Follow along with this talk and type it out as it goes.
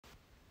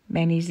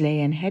Məni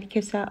izləyən hər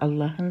kəsə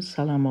Allahın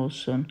salamı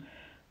olsun.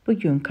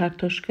 Bugün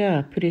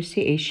kartoşka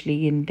püresi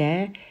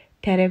eşliyində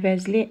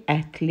tərəvəzli,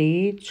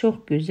 ətli, çox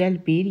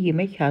gözəl bir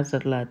yemək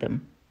hazırladım.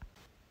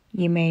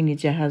 Yeməyi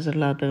necə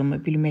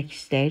hazırladığımı bilmək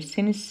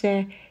istəyirsinizsə,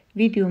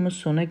 videomu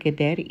sona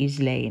qədər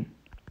izləyin.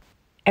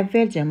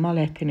 Əvvəlcə mal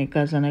ətini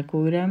qazana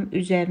qoyuram,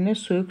 üzərinə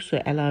soyuq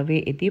su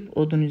əlavə edib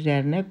odun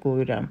üzərinə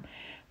qoyuram.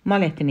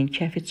 Mal ətinin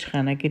kəfi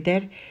çıxana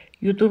qədər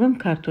yuduğum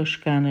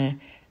kartoşkanı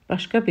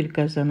başqa bir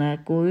qazana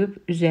qoyub,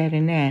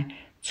 üzərinə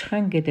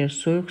çıxan qədər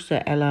soyuq su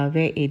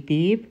əlavə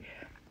edib,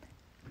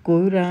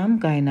 qoyuram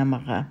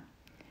qaynamağa.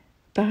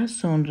 Daha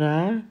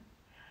sonra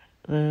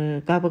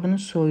qabığını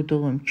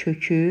soyduğum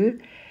kökü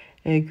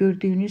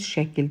gördüyünüz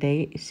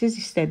şəkildə, siz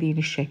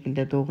istədiyiniz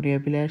şəkildə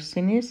doğraya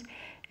bilərsiniz.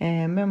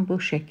 Mən bu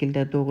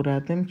şəkildə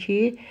doğradım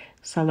ki,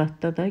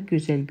 salatda da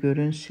gözəl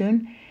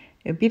görünsün.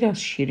 Biraz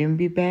şirin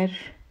biber,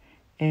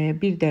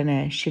 bir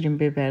dənə şirin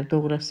biber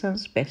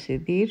doğrasanız bəs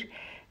edir.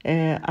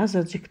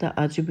 Azacık da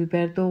acı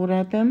biber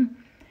doğradım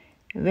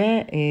və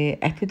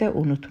əti də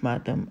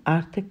unutmadım.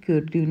 Artıq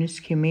gördüyünüz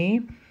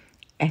kimi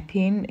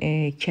ətin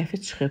kəfi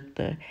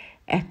çıxıbdır.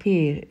 Əti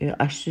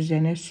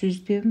aş-süzənə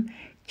süzdüm,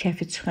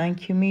 kəfi çıxan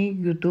kimi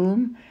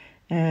yudum.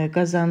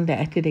 Qazanda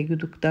əti də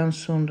yuduqdan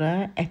sonra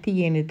əti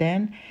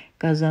yenidən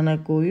qazana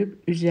qoyub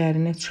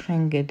üzərinə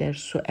çıxan qədər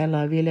su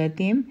əlavə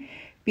elədim.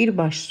 Bir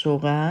baş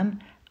soğan,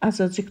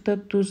 azacık da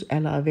duz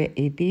əlavə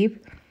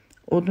edib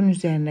odun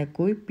üzərinə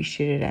qoyub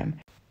bişirirəm.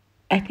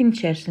 Ətin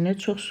içərisinə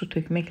çox su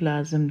tökmək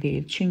lazım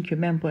deyil. Çünki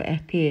mən bu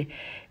əti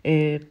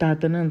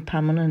dadının,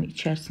 tamının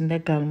içərisində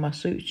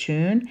qalması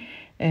üçün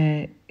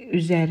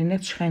üzərinə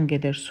çıxan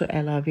qədər su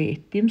əlavə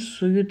etdim.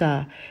 Suyu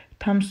da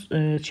tam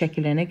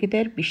çəkilənə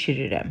qədər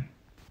bişirirəm.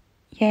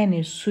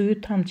 Yəni suyu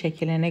tam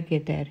çəkilənə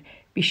qədər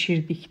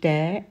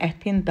bişirdikdə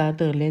ətin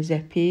dadı,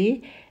 ləzzəti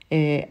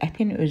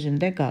ətin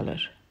özündə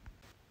qalır.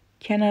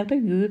 Kənarda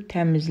yuyub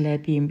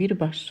təmizlədiyim bir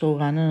baş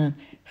soğanı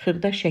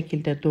xırda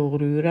şəkildə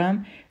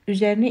doğrayıram.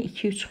 Üzərinə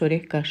 2-3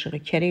 xörək qaşığı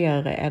kərə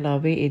yağı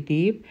əlavə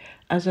edib,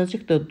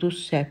 azacık da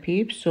duz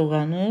səpib,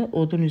 soğanı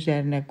odun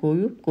üzərinə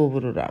qoyub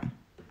qovururam.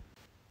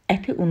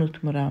 Əti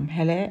unutmuram,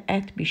 hələ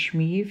ət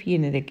bişməyib,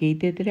 yenə də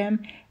qeyd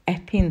edirəm.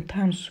 Ətin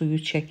tam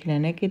suyu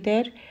çəkilənə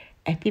qədər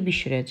əti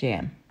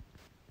bişirəcəyəm.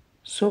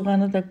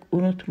 Soğanı da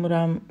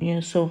unutmuram,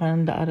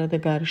 soğanı da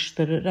arada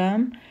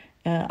qarışdırıram.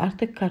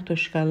 Artıq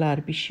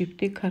kartoşkalar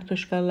bişibdir.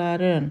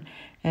 Kartoşkaların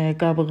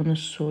qabığını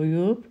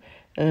soyub,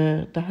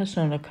 daha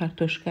sonra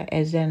kartoşka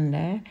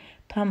əzənlə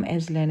tam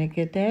əzilənə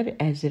qədər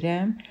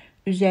əzirəm.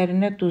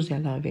 Üzərinə duz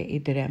əlavə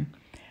edirəm.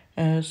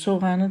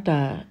 Soğanı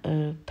da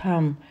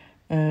tam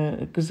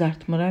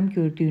qızartmıram.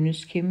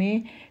 Gördüyünüz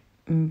kimi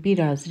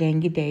biraz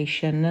rəngi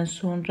dəyişəndən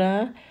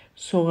sonra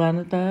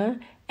soğanı da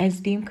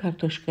əzdiyim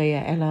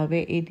kartoşkaya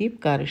əlavə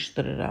edib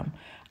qarışdırıram.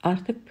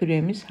 Artıq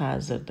püremiz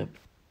hazırdır.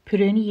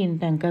 Püreni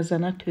yenidən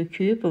qazana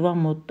töküb van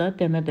modda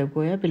dəmə də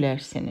qoya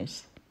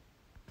bilərsiniz.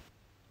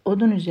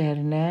 Odun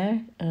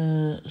üzərinə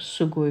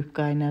su qoyub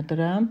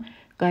qaynadıram.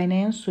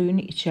 Qaynayan suyun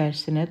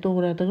içərisinə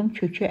doğradığım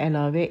kökü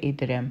əlavə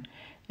edirəm.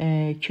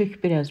 Kök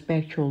biraz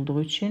bərk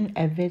olduğu üçün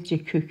əvvəlcə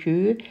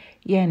kökü,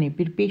 yəni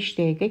bir 5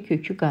 dəqiqə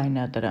kökü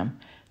qaynadıram.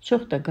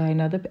 Çox da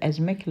qaynadıb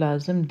əzmək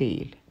lazım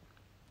deyil.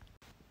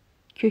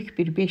 Kök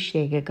bir 5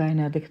 dəqiqə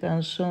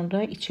qaynadıqdan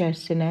sonra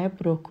içərisinə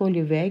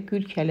brokoli və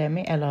gül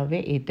kələmi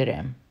əlavə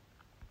edirəm.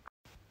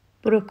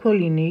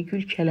 Brokolini,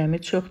 gül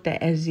kələmi çox da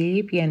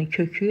əzib, yəni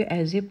kökü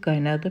əzib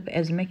qaynadıb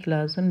əzmək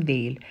lazım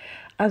deyil.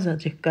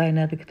 Azacıq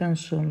qaynadıqdan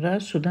sonra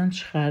sudan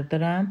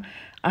çıxardıram.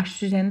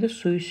 Aş-süzəndə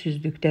suyu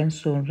süzdükdən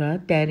sonra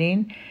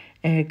dərin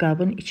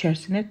qabın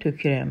içərisinə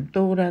tökürəm.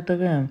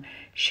 Doğradığım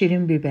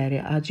şirin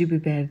biberi, acı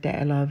biberi də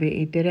əlavə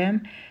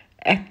edirəm.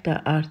 Ət də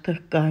artıq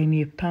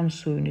qaynayıb tam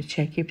suyunu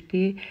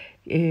çəkibdir.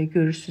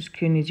 Görürsünüz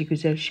ki, necə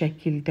gözəl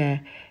şəkildə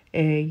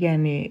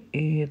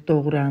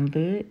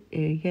doğrandı.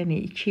 Yəni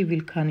 2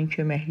 vilkanın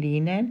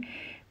köməkliyi ilə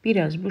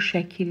biraz bu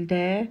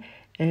şəkildə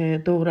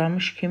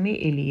doğramış kimi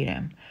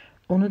eləyirəm.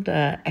 Onu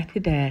da,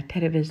 əti də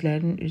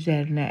tərəvəzlərin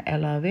üzərinə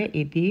əlavə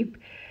edib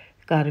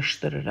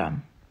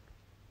qarışdırıram.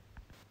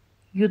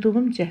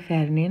 Yuduğum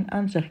cəfərinin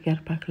ancaq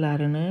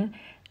yarpaqlarını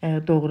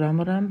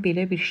doğramıram.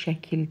 Belə bir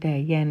şəkildə,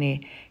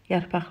 yəni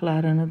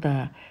yarpaqlarını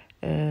da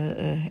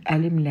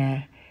əlimlə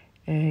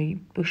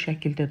bu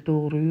şəkildə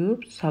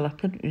doğrayıb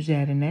salatın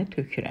üzərinə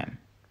tökürəm.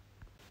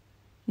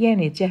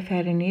 Yəni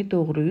cəfərini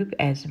doğrayıb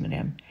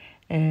əzmirəm.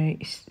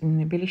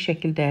 Belə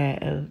şəkildə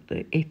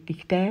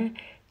etdikdə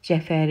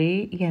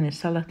cəfəri, yəni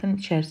salatın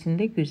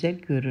içərisində gözəl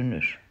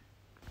görünür.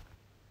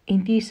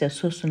 İndi isə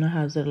sosunu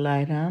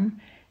hazırlayıram.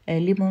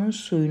 Limonun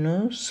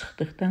suyunu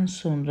sıxdıqdan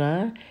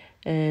sonra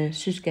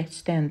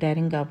süzgəcdən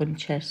dərin qabın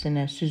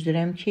içərisinə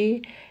süzürəm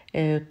ki,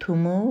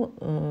 tumu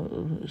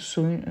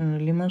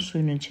limon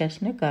suyunun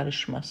içərisinə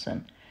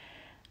qarışmasın.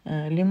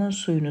 Limon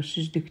suyunu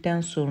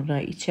süzdükdən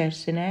sonra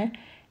içərisinə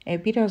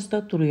biraz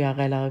da duru yağ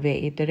əlavə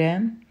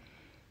edirəm.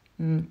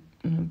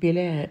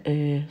 Belə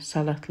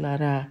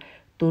salatlara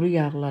duru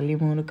yağla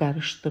limonu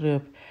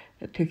qarışdırıb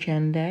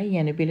tökəndə,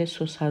 yəni belə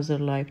sos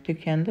hazırlayıb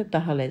tökəndə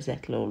daha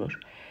ləzzətli olur.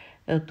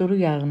 duru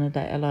yağını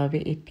da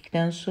əlavə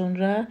etdikdən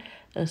sonra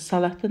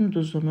salatın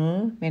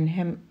duzunu mən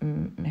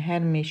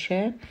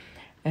həmişə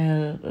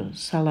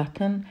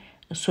salatın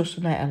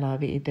sosuna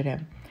əlavə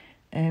edirəm.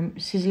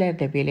 Sizlər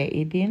də belə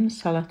edin.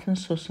 Salatın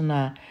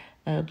sosuna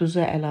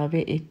duza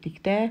əlavə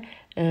etdikdə,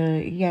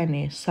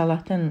 yəni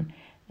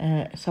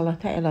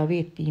salata əlavə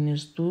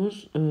etdiyiniz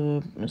duz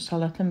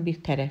salatın bir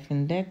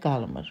tərəfində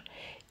qalmır.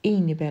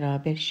 Eyni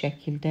bərabər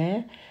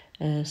şəkildə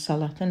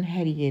salatın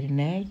hər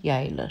yerinə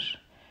yayılır.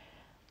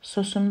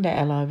 Sosunu da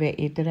əlavə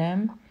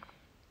edirəm.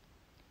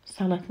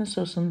 Salatın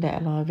sosunu da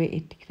əlavə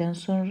etdikdən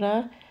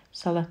sonra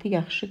salatı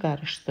yaxşı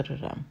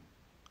qarışdırıram.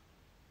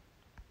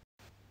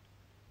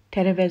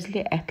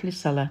 Tərəvəzli ətli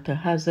salatı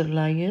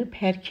hazırlayıb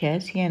hər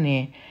kəs,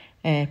 yəni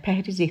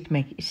pəhriz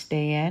etmək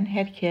istəyən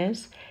hər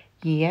kəs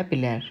yeyə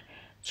bilər.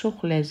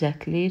 Çox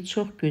ləzzətli,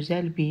 çox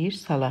gözəl bir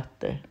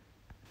salatdır.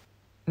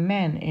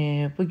 Mən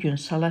bugün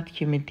salat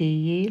kimi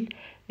deyil,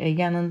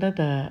 yanında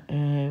da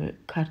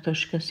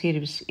kartoşka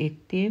servis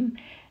etdim.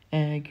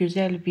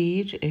 Gözəl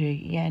bir,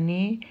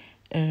 yəni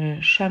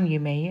şam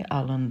yeməyi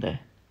alındı.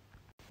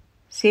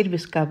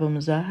 Servis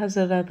qabımıza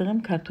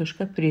hazırladığım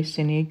kartoşka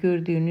püresini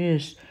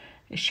gördüyünüz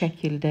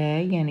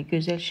şəkildə, yəni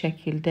gözəl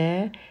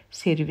şəkildə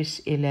servis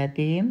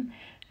elədim.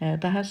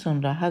 Daha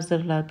sonra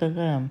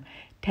hazırladığım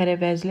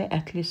tərəvəzli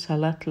ətli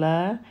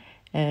salatla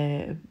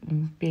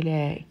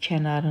belə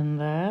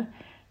kənarında,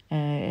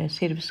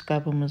 servis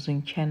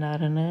qabımızın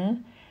kənarını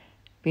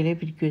belə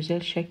bir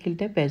gözəl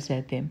şəkildə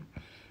bəzədim.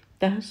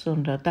 Daha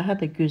sonra daha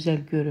da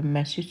gözəl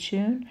görünməsi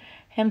üçün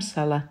həm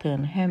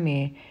salatın, həm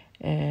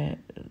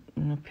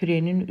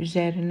pürenin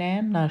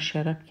üzərinə nar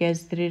şərab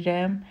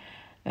gəzdirirəm.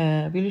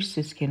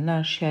 Bilirsiniz ki,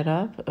 nar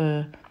şərab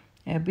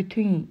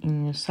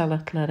bütün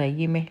salatlara,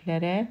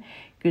 yeməklərə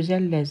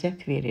gözəl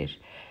ləzzət verir.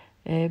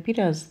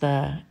 Biraz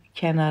da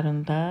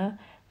kənarında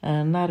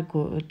nar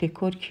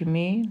dekor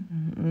kimi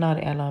nar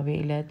əlavə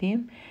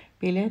elədim.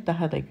 Belə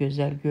daha da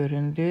gözəl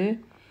göründü.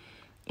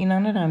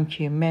 İnanıram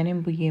ki,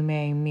 mənim bu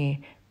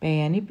yeməyimi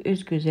bəyənib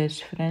öz gözəl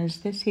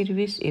süfrənizdə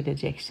servis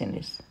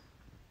edəcəksiniz.